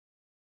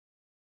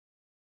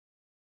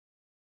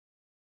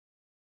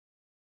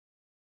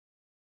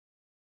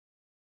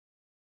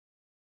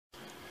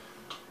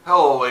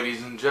Hello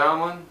ladies and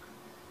gentlemen,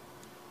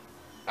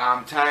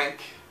 I'm Tank,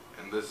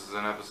 and this is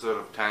an episode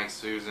of Tank's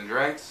Foods and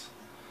Drinks.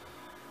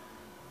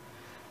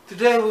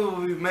 Today we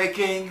will be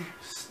making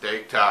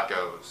steak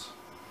tacos.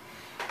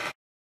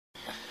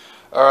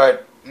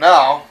 Alright,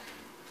 now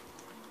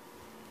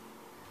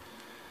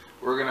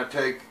we're going to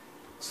take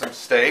some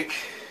steak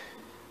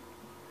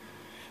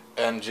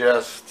and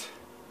just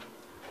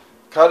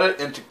cut it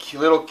into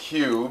little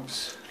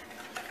cubes.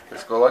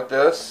 Just go like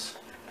this.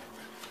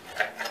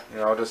 You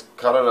know, just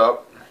cut it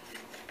up.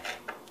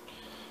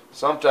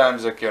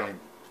 Sometimes it can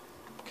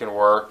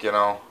work, you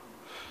know.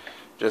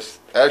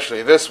 Just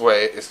actually this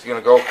way it's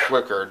gonna go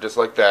quicker, just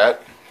like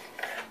that.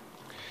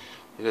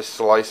 You just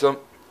slice them.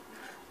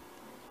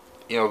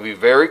 You know, be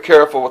very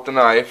careful with the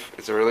knife.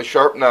 It's a really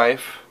sharp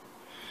knife.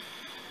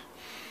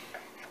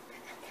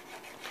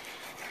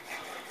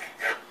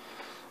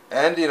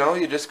 And you know,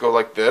 you just go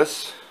like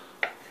this,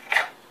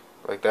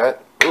 like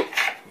that. Oop,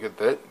 get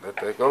that. Let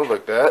that go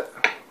like that.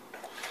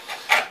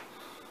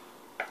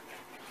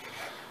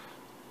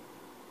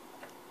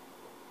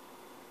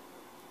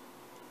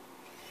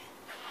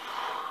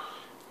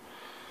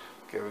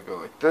 Okay, we go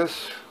like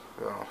this.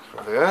 Go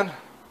for the end.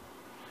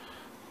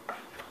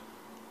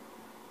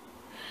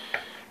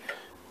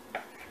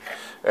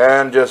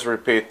 And just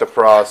repeat the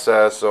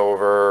process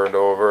over and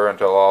over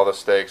until all the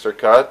steaks are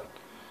cut.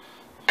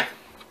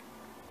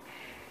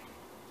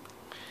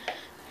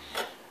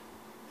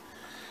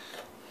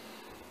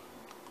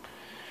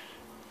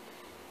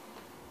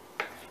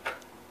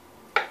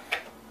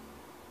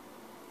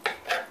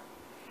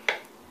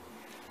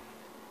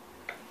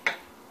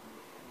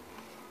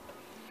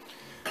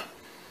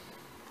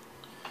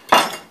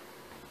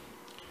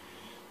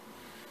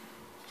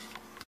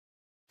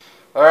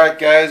 Alright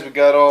guys, we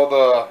got all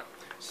the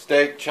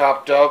steak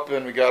chopped up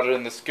and we got it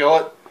in the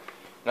skillet.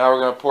 Now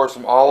we're going to pour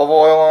some olive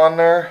oil on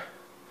there.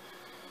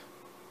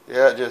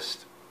 Yeah,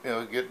 just, you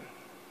know, get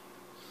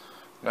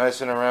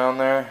nice and around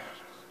there.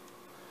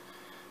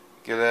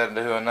 Get that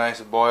into a nice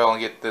boil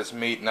and get this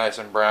meat nice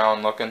and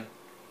brown looking.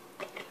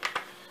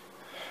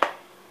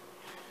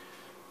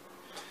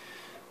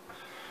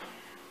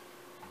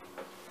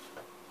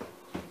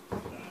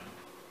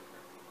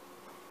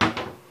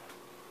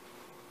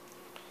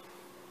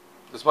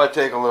 This might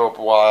take a little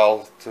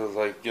while to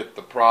like get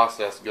the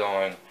process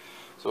going,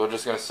 so we're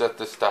just going to set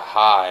this to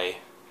high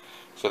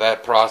so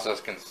that process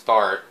can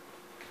start.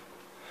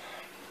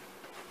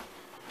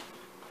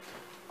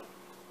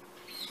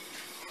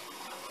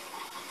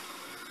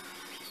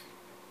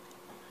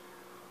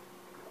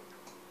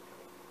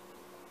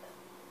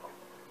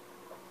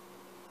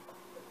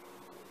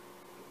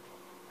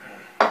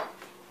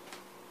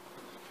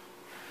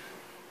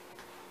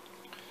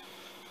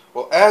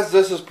 Well, as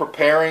this is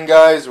preparing,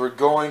 guys, we're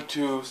going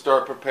to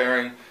start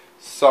preparing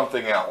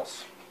something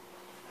else.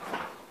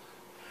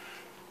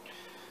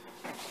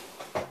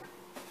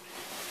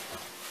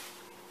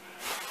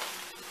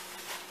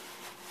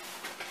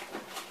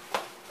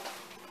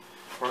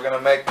 We're going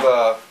to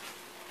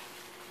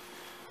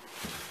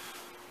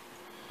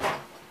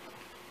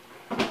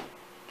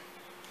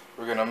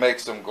make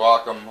some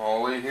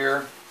guacamole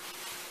here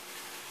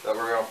that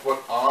we're going to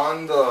put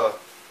on the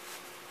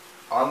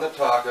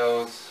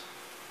tacos.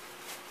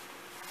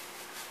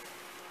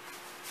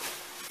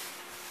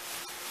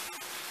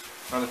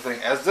 Another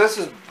thing, as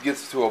this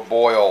gets to a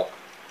boil,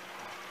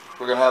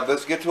 we're going to have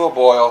this get to a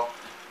boil,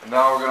 and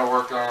now we're going to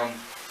work on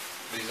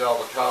these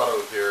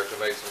avocados here to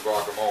make some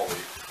guacamole.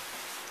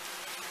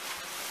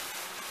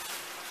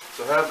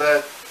 So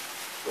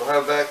we'll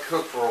have that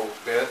cook for a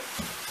bit.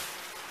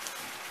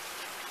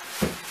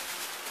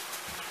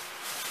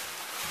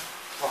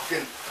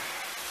 Fucking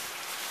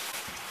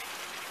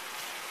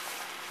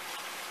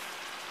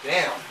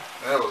damn,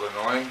 that was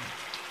annoying.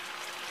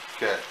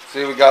 Okay,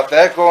 see, we got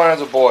that going as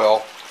a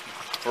boil.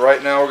 For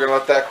right now, we're going to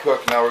let that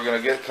cook. Now we're going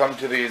to come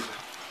to these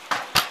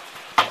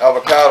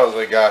avocados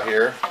we got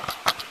here.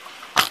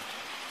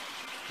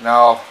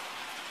 Now,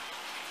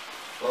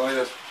 let me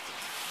just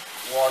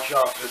wash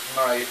off this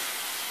knife.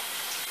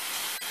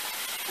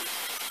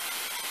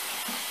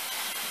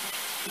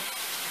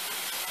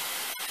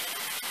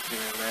 Give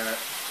me a minute.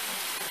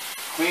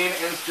 Clean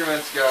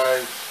instruments,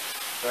 guys.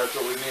 That's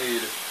what we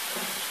need.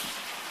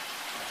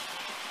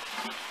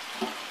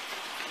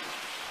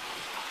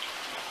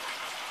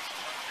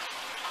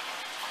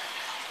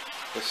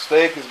 The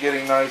steak is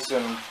getting nice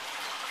and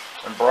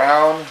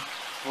brown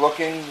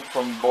looking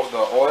from both the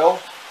oil,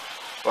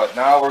 but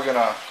now we're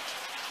gonna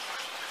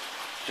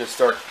just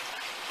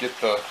get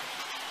the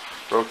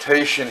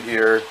rotation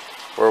here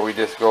where we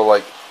just go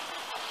like,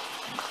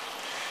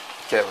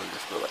 okay, we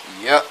just go like,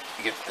 yep,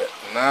 get that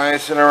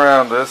nice and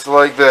around, just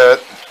like that,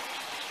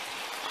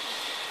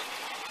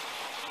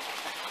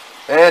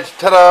 and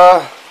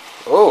ta-da!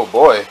 Oh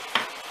boy,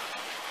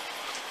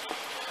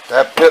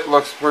 that pit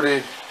looks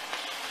pretty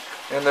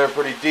in there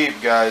pretty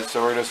deep, guys,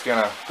 so we're just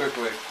gonna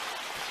quickly,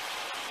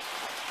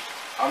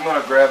 I'm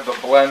gonna grab the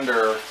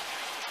blender,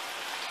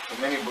 the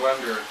mini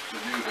blender to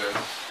do this.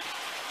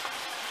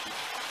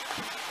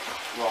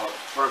 Well,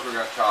 first we're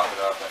gonna chop it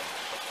up and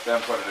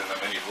then put it in the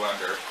mini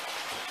blender.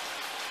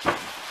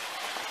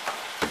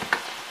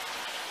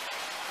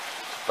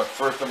 But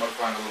first I'm going to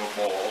find a little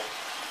bowl.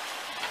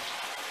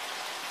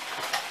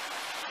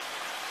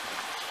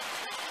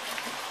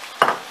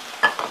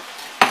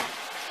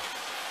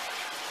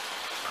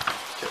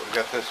 Okay, we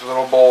got this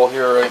little bowl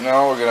here right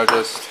now. We're going to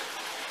just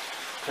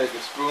take a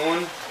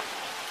spoon.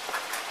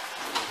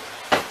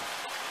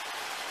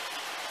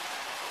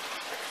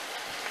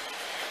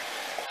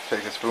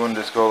 Take a spoon,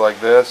 just go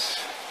like this.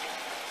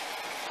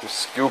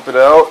 Just scoop it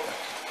out.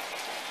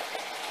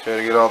 Try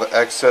to get all the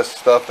excess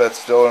stuff that's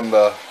still in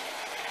the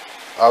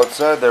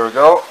outside. There we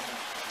go.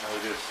 Now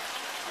we just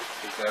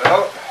take that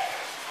out.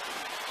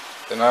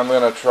 Then I'm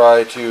going to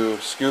try to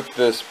scoop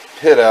this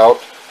pit out.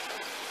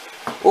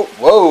 Oh,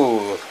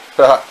 whoa!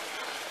 A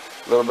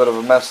little bit of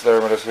a mess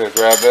there. I'm just going to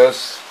grab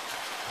this,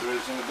 put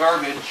it in the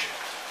garbage,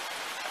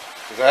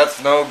 because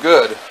that's no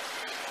good.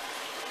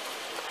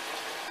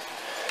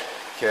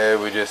 Okay,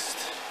 we just,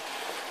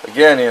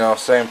 again, you know,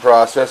 same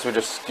process. We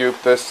just scoop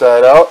this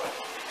side out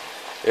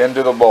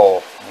into the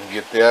bowl and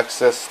get the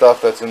excess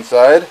stuff that's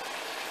inside,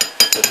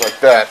 just like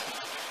that.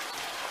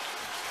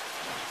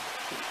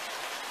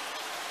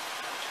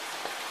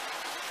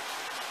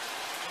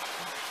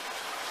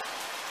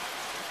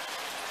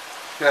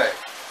 Okay,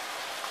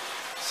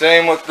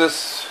 same with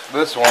this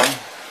one,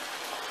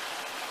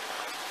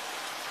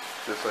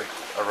 just like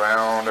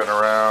around and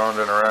around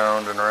and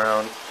around and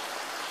around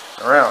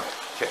and around.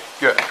 Okay,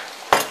 good.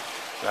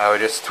 Now we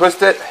just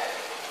twist it.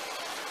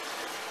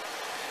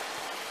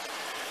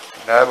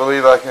 And I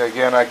believe I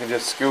can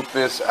just scoop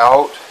this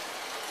out.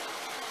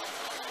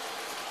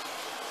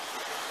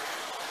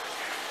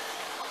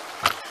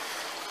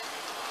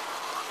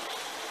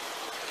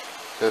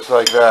 Just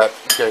like that.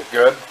 Okay,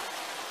 good.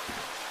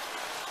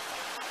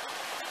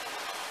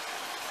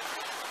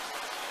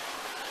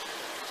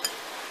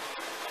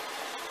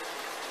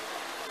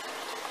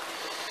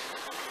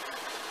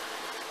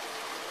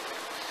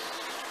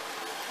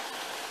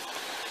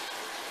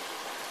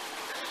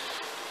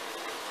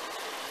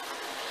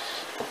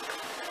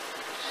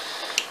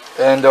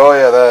 And oh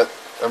yeah, that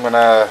we're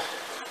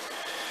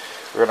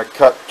gonna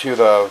cut to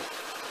the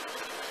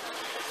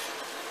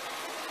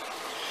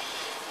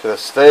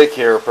steak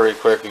here pretty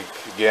quick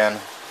again,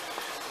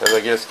 as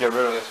I just get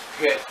rid of this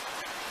pit.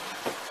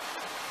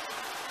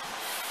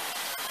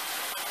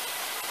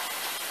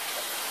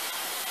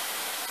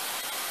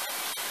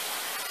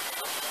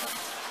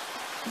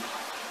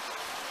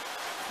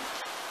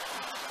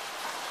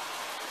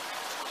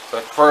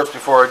 But first,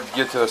 before I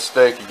get to the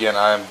steak again,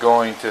 I'm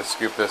going to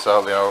scoop this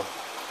out, you know.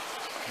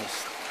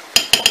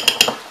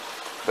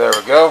 There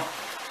we go.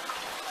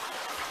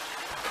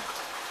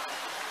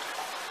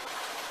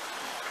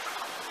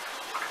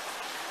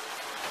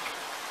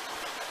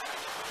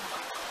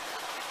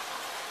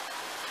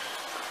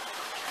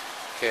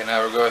 Okay,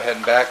 now we're going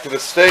heading back to the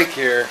steak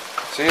here.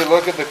 See,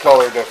 look at the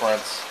color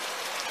difference.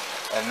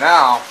 And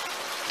now,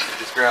 we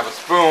just grab a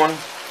spoon,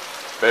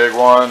 big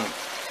one,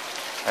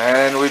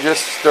 and we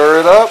just stir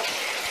it up.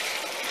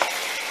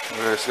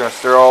 We're just going to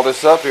stir all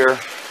this up here.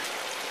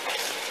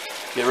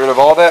 Get rid of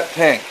all that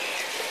pink.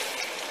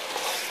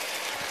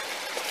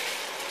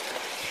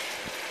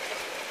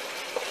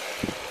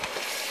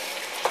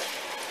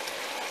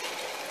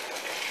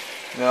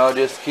 Now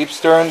just keep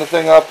stirring the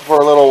thing up for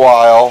a little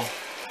while.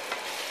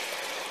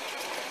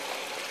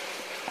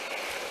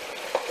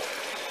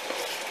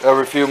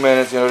 Every few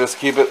minutes, you know, just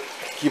keep it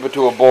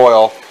to a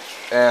boil.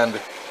 And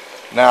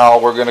now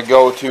we're going to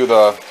go to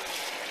the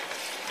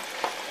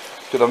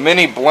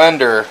mini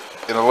blender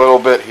in a little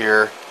bit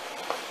here.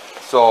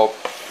 So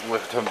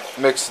to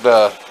mix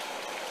the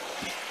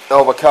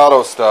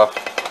avocado stuff.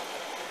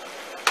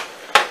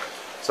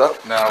 So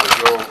now we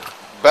go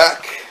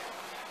back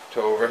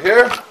to over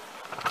here.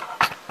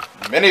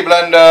 Mini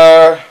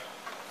blender.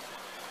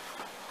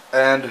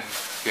 And okay,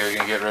 we're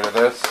going to get rid of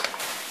this.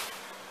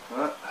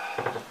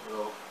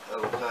 Little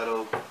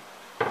avocado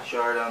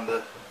shard on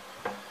the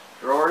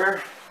drawer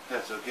here.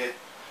 That's okay.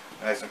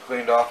 Nice and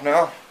cleaned off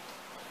now.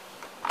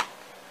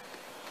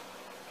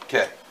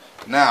 Okay,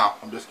 now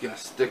I'm just going to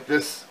stick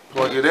this,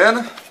 plug it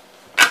in,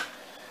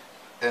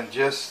 and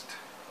just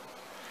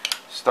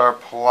start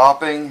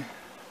plopping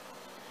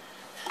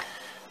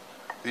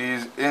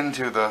these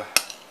into the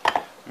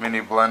mini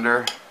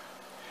blender.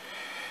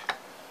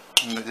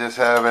 And just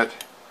have it,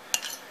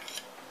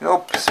 you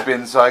know,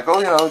 spin cycle,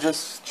 you know,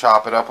 just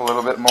chop it up a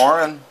little bit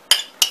more, and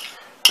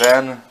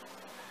then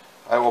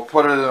I will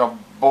put it in a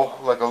bowl,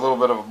 like a little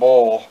bit of a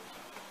bowl,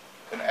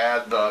 and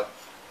add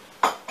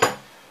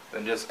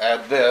then just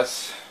add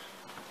this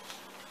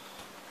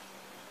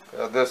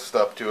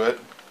stuff to it.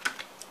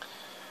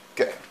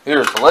 Okay,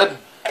 here's the lid.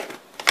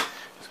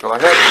 Just go like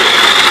that.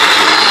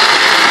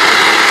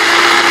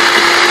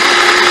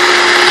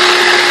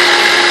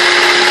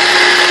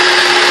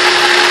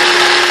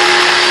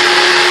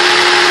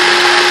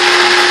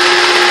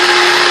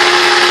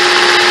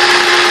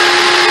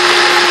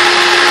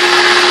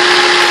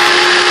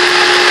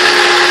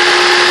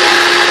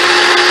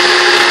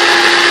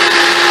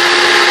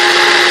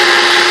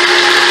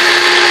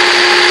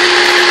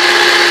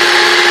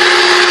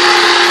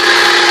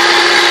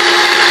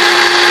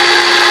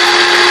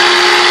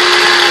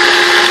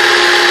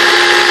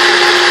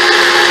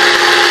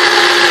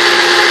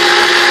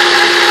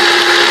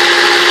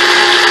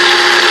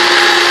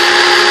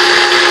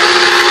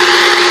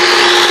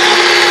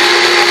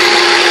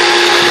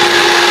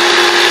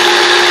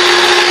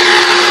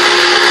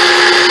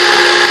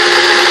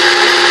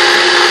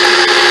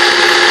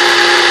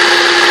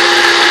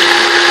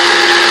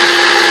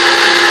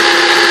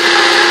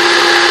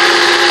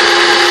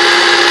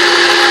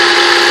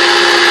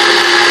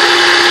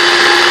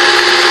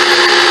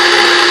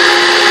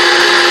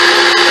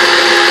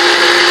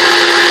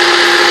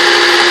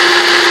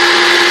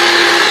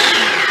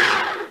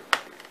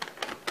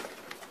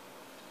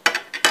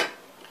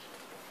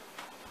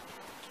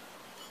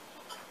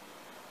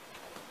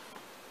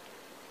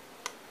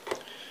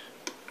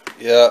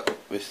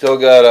 We still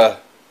gotta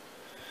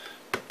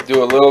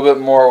do a little bit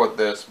more with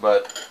this,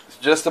 but it's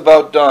just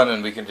about done,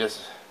 and we can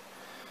just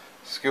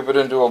scoop it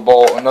into a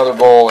bowl, another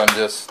bowl, and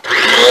just let it.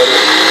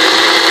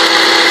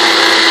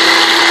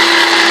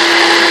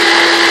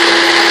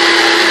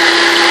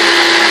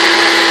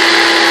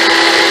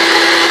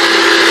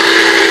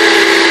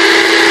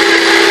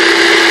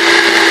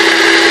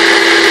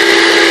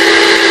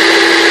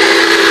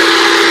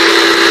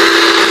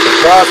 The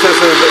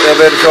process of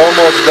it is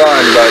almost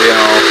done, but you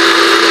know.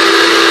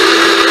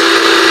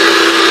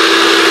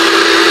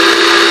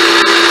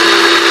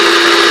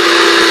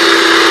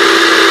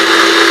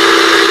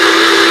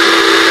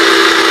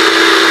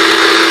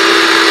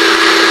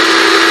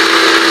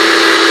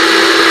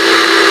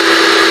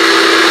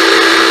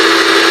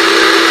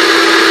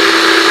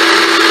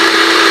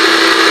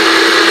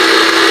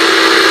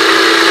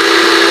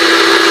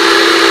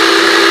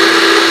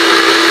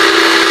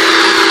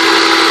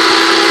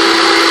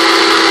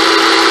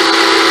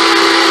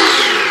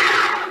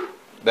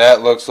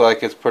 That looks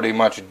like it's pretty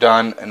much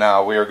done.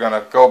 Now we are going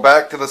to go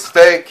back to the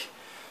steak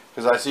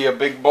because I see a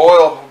big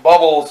boil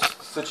bubbles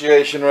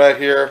situation right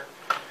here.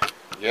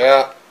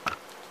 Yeah,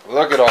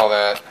 look at all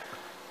that.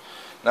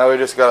 Now we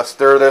just got to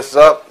stir this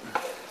up.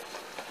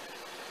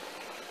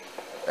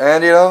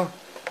 And you know,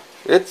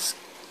 it's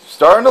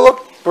starting to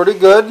look pretty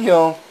good, you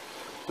know.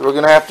 We're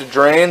going to have to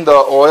drain the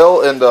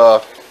oil and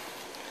all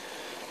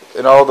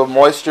the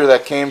moisture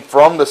that came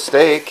from the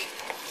steak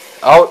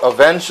out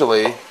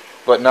eventually.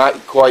 But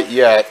not quite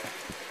yet.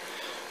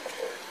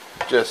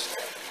 It's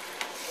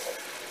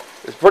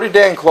pretty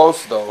dang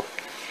close though.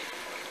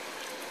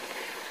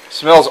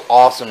 Smells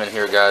awesome in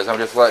here, guys. I'm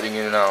just letting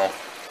you know.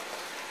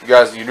 You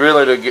guys, you'd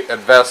really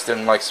invest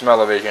in like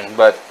smell-o-vision,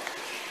 but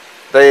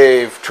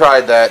they've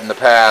tried that in the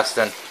past,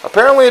 and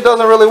apparently it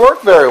doesn't really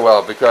work very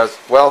well because,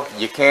 well,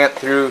 you can't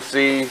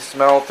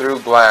smell through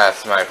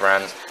glass, my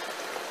friends.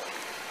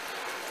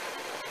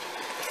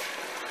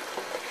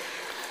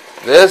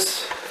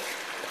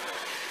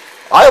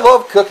 I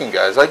love cooking,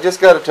 guys. I just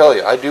got to tell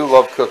you, I do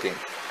love cooking.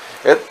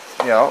 You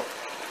know,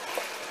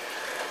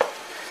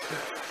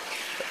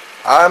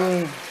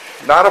 I'm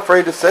not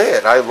afraid to say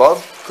it. I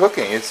love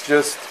cooking. It's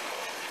just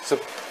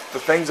the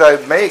things I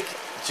make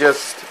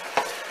just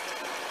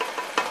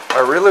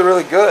are really,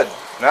 really good.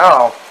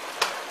 Now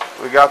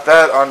we got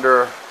that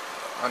under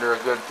a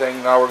good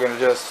thing. Now we're gonna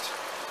just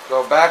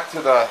go back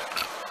to the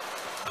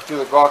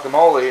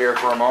guacamole here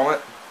for a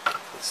moment.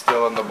 It's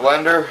still in the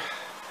blender.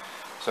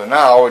 So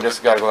now we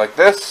just gotta go like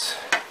this.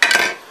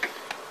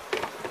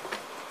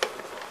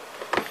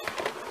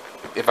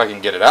 If I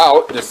can get it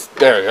out,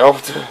 there we go.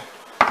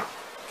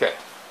 Okay.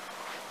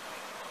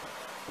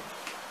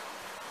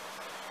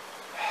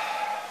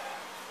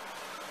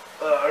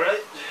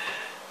 Alright.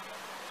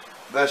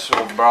 This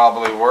will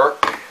probably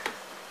work.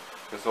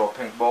 This little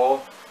pink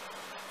bowl.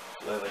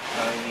 We have a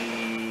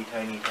tiny,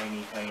 tiny,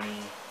 tiny,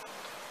 tiny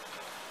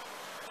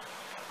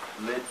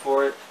lid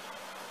for it.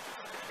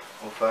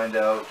 We'll find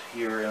out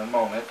here in a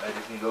moment. I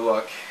just need to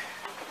look.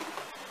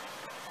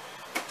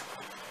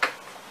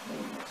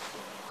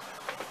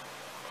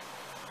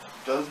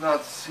 Does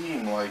not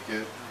seem like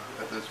it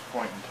at this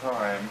point in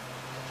time.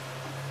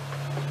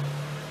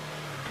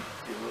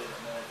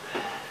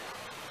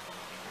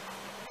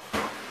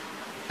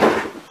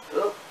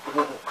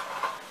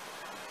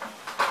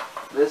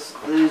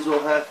 These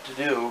will have to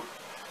do.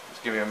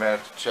 Just give me a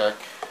minute to check.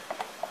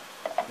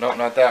 Nope,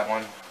 not that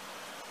one.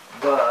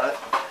 But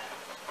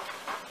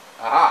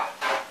aha!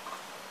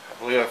 I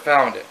believe I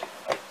found it.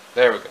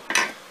 There we go.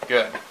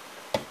 Good.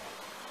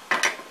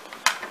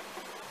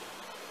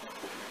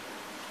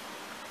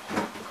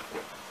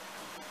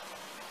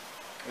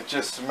 It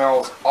just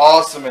smells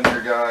awesome in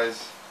here,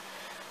 guys.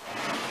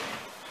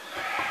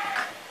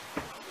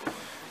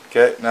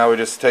 Okay, now we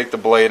just take the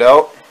blade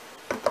out.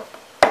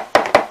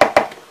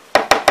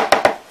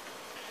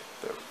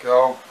 There we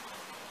go.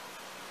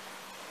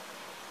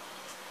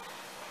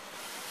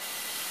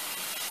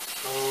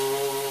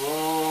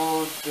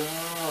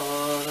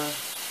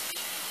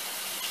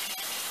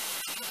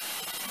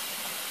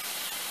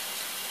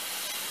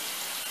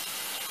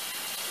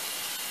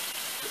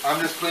 I'm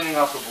just cleaning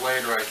off the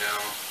blade right now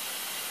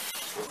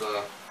with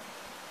the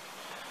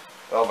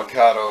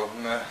avocado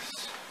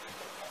mess.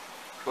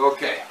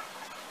 Okay,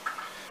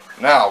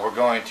 now we're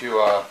going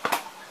to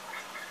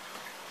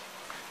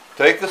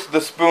take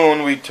the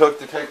spoon we took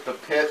to take the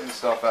pit and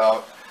stuff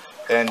out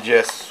and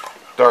just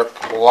start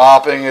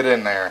plopping it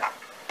in there.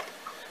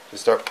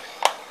 Just start.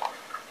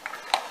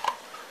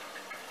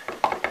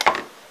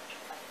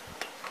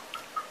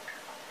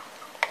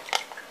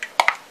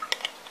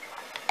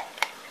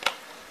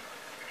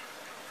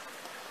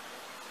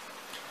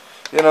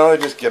 You know,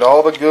 just get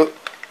all the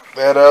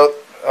that out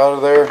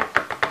of there.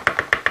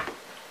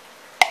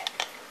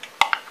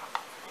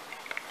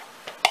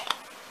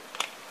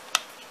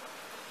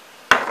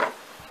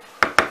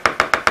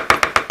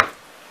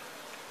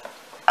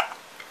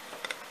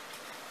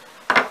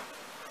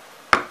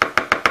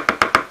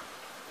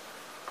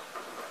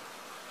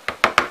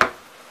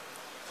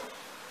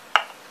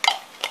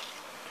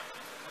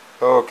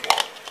 Okay.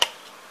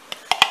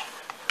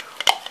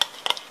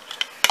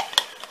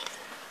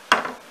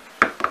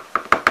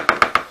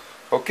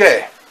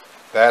 Okay,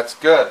 that's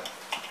good.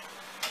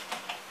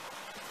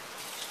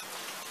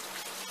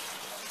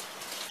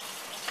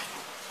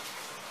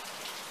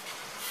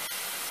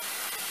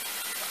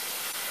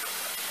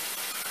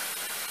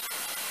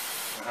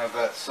 Have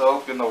that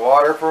soak in the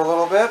water for a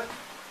little bit.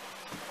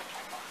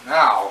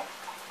 Now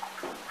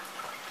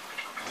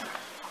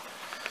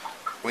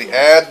we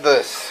add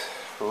this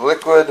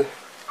liquid,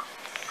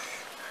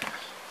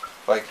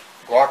 like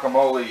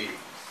guacamole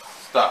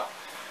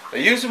stuff.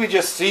 They used to be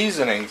just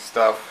seasoning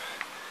stuff,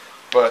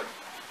 but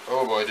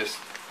oh boy,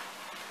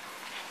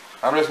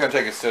 I'm just gonna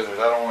take a scissors.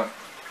 I don't want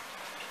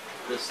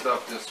this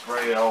stuff to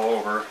spray all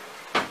over.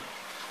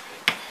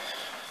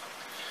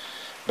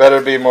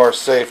 Better be more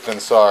safe than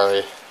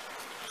sorry.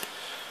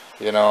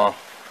 You know,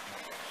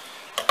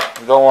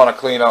 you don't want to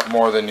clean up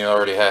more than you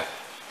already have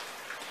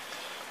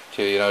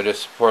to, you know,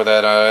 just pour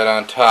that right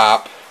on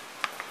top.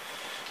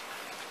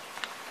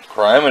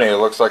 Criminy, it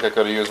looks like I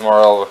could have used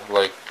more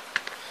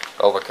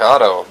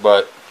avocado,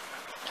 but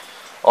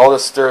I'll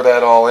just stir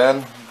that all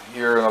in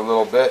here in a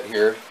little bit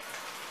here.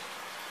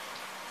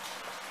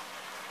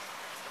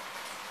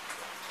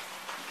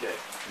 Okay.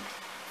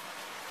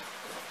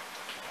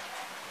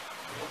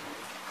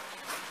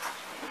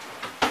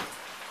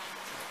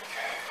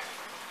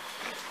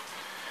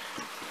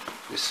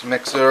 Just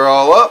mix it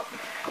all up.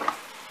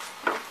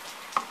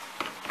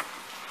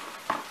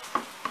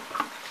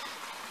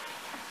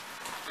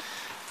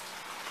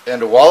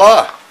 And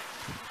voila!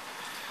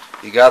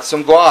 You got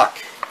some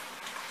guac.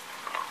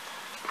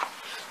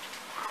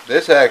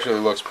 This actually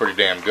looks pretty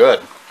damn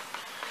good.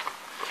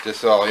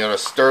 Just all, you know,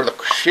 stir the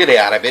shit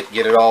out of it,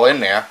 get it all in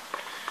there.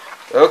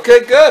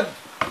 Okay, good.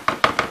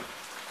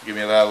 Give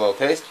me that little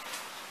taste.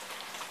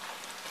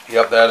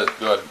 Yep, that is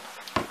good.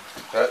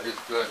 That is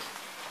good.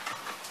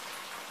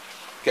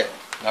 Okay,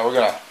 now we're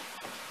gonna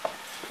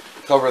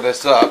cover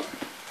this up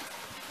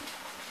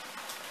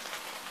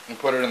and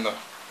put it in the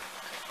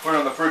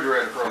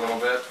refrigerator for a little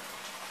bit.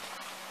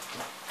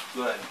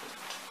 Good.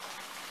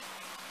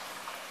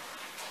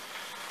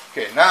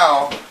 Okay,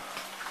 now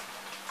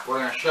we're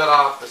gonna shut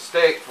off the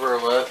steak for a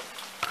bit.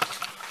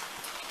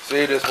 So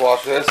you just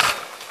watch this.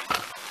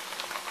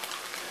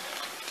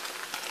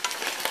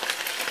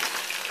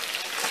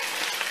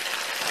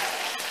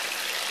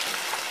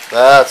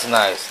 That's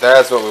nice.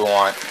 That's what we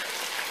want.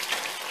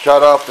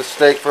 Shut off the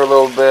steak for a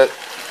little bit,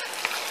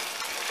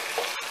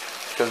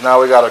 because now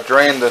we got to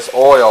drain this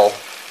oil.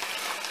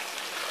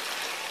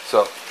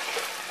 So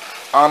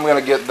I'm going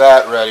to get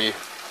that ready.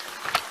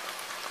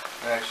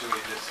 Actually,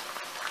 just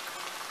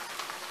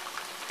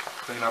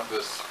clean up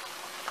this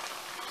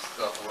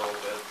stuff a little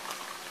bit.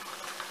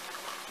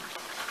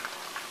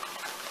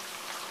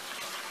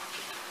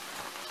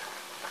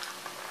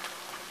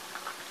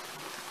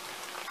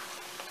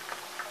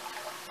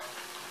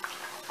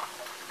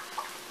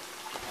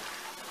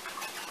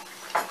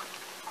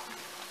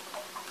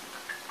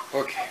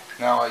 Okay,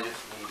 now I just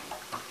need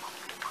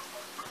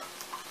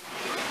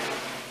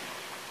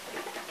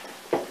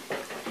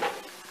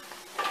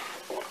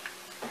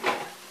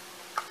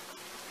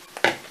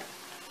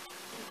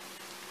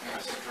a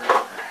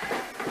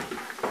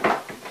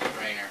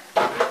strainer.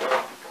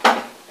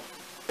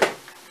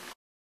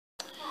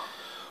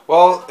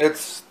 Well,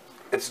 it's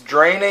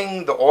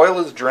draining, the oil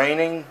is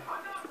draining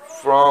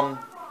from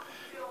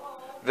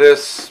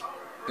this,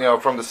 you know,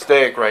 from the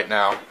steak right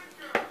now.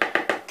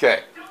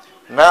 Okay,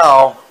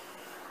 now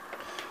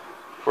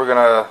we're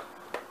gonna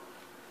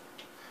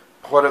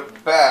put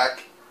it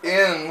back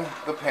in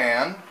the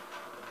pan.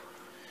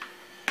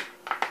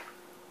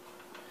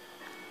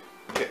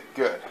 Okay,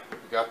 good.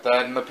 We got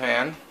that in the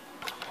pan.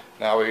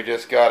 Now we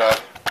just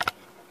gotta.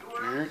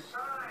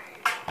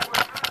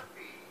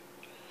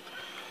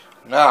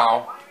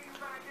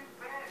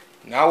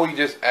 Now we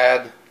just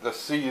add the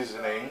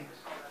seasoning.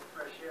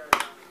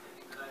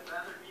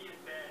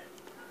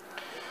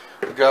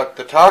 We got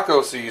the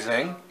taco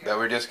seasoning that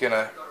we're just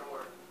gonna.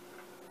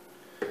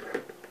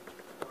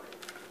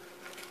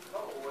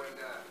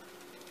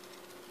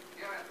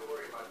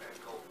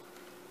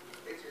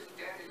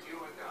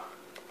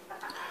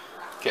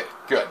 Okay,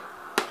 good.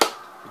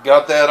 We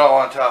got that all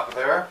on top of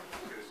there.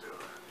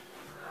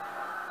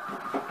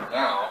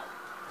 Now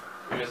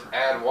we just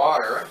add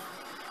water.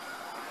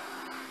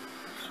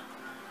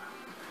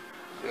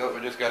 Yep,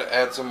 we just got to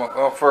add some.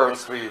 Well,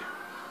 first we're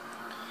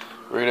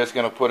just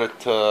gonna put it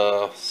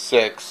to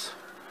 6,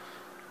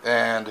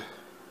 and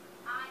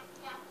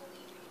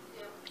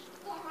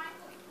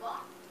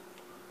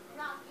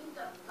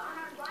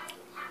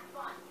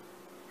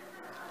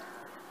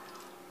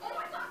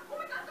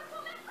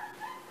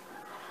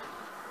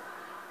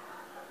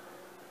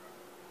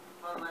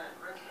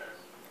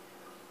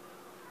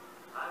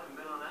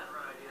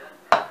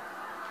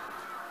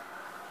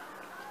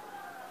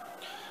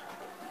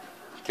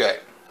okay.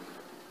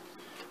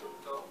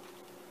 So,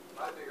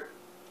 I figured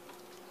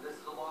this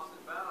is a lost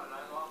and found, and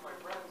I lost my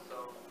friend, so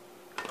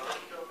I'll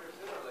show up here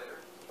sooner or later.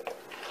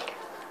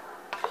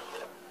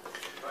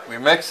 We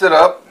mix it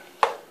up.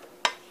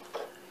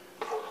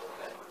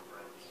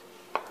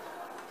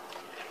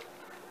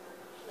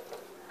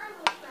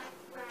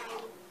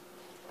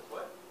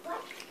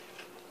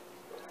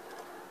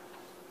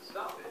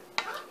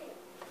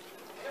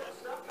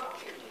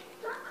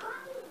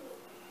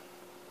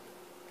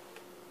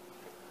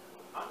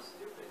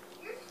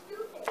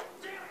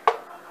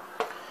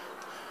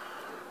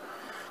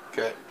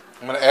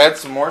 I'm going to add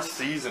some more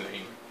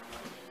seasoning.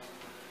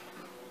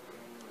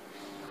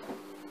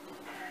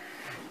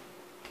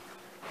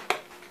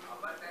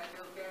 I'll bet that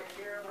new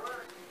cashier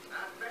works.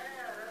 Not bad,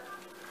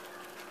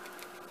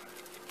 huh?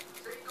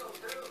 Single,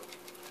 too.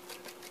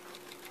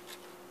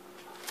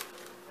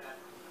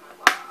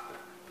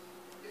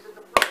 Is it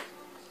the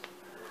bracelets?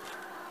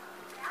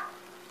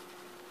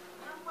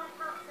 Someone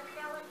helps the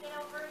fella get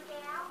over a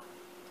gal?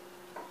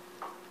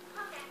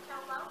 Okay,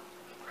 Tobo.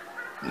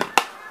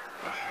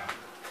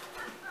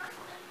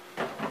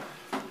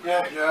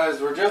 Yeah,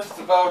 guys, we're just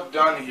about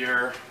done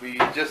here. We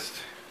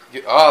just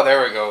oh,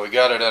 there we go. We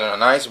got it at a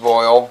nice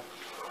boil.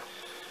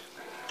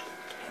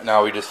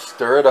 Now we just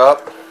stir it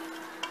up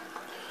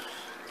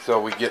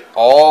so we get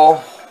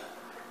all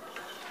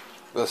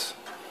this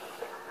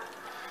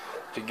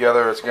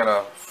together. It's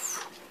gonna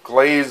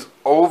glaze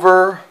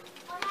over.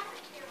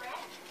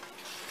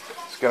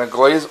 It's gonna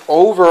glaze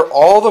over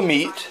all the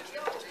meat.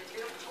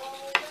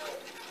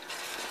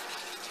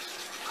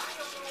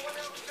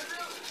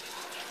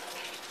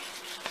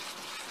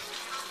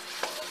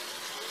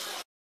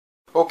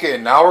 Okay,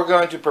 now we're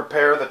going to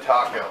prepare the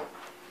taco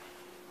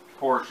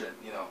portion,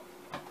 you know.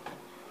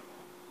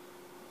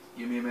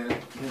 Give me a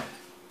minute.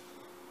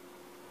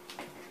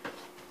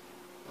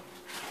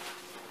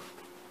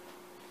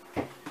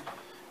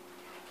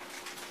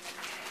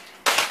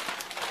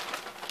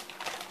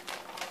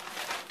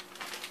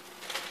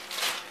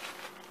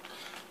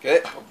 Okay,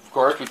 of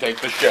course we take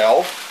the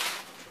shell.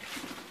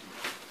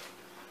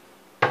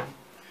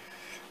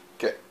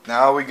 Okay,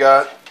 now we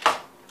got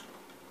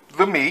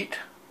the meat.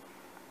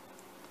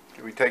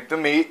 We take the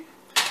meat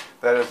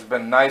that has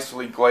been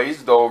nicely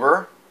glazed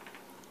over.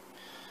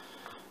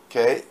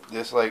 Okay,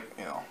 just like,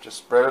 you know, just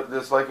spread it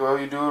just like how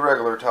you do a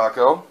regular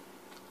taco.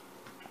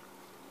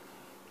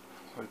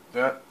 Like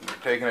that, you're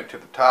taking it to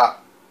the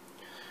top.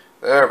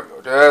 There we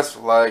go, just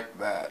like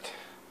that.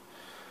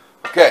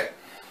 Okay.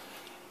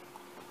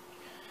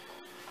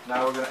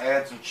 Now we're going to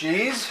add some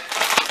cheese.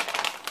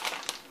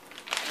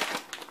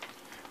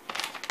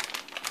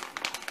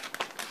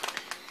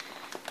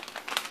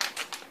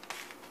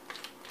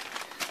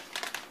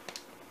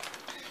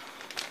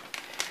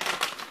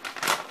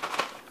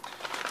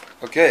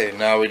 Okay,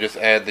 now we just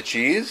add the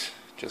cheese,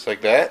 just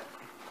like that.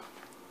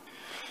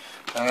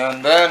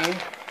 And then,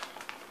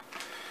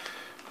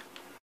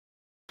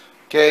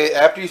 okay,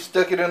 after you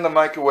stick it in the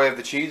microwave,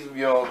 the cheese,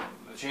 you know,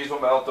 the cheese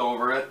will melt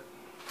over it.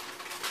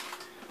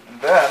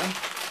 And then,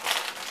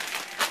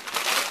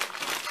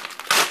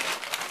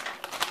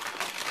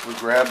 we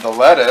grab the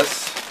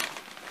lettuce,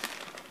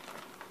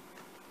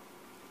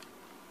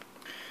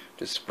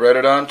 just spread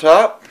it on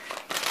top.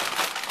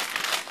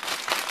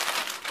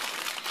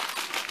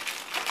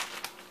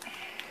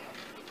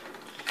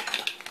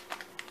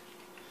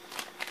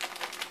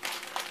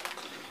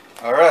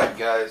 Alright,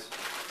 guys.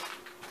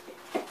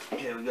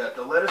 Okay, we got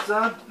the lettuce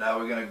on. Now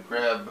we're going to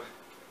grab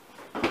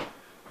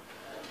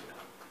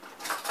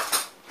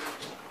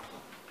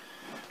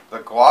the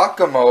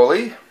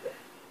guacamole.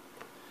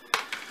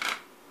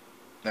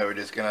 Now we're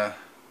just going to,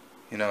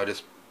 you know,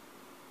 just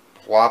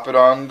plop it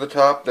on the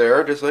top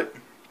there. Just like,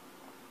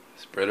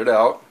 spread it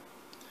out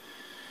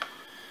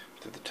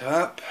to the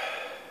top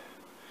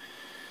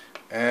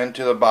and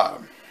to the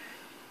bottom.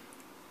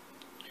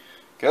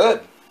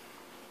 Good.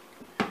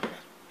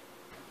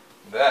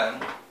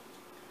 Then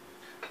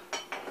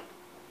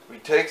we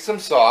take some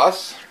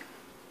sauce.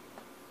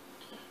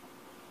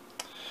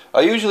 I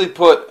usually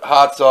put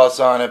hot sauce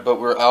on it, but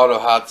we're out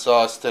of hot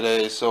sauce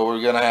today, so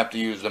we're gonna have to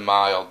use the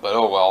mild, but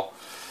oh well.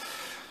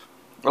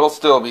 It'll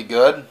still be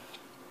good.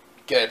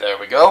 Okay, there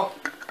we go.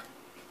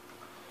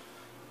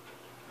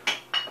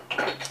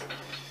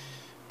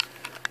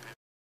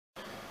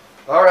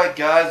 Alright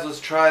guys,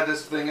 let's try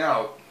this thing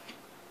out.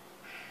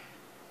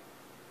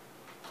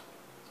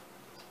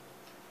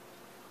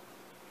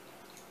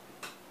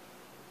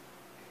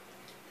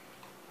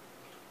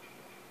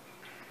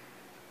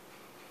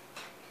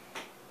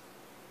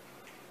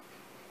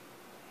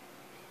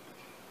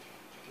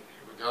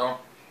 Go.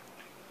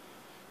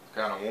 It's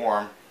kind of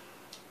warm.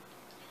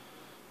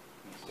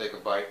 Let's take a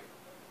bite.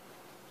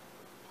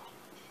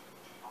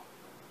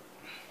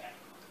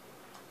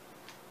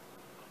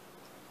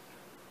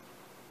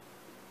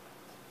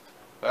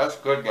 That's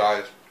good,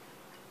 guys.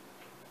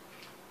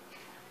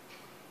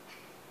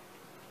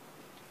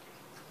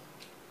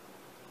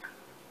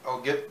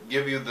 I'll give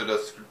you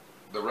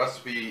the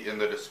recipe in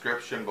the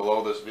description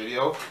below this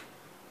video.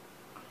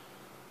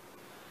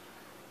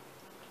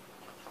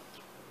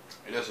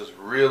 This is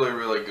really,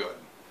 really good.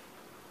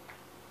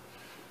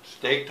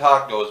 Steak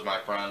tacos, my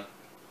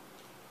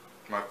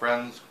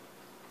friends.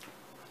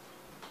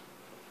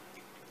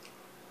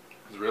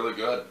 It's really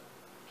good.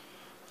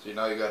 So you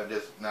know you gotta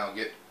just now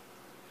get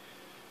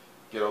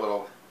a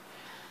little.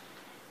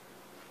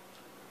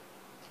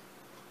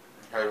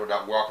 Okay, we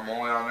got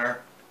guacamole on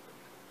there.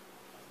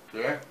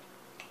 Okay,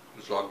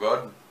 it's all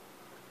good.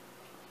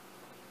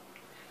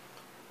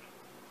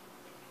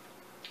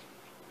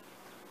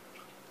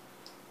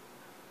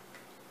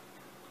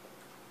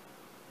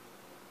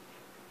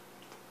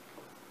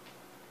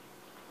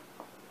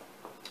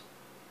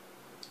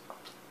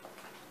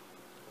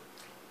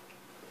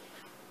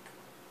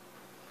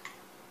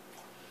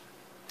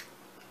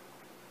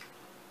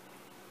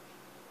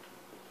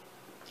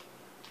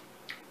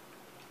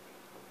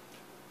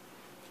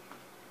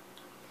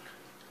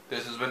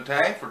 been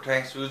Tank for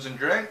Tank's Foods and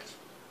Drinks.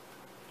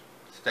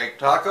 Steak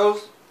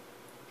tacos.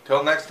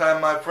 Till next time,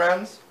 my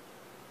friends.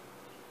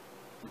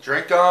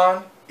 Drink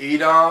on,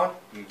 eat on,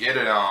 and get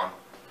it on.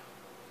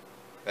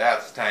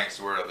 That's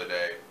Tank's word of the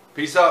day.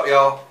 Peace out,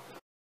 y'all.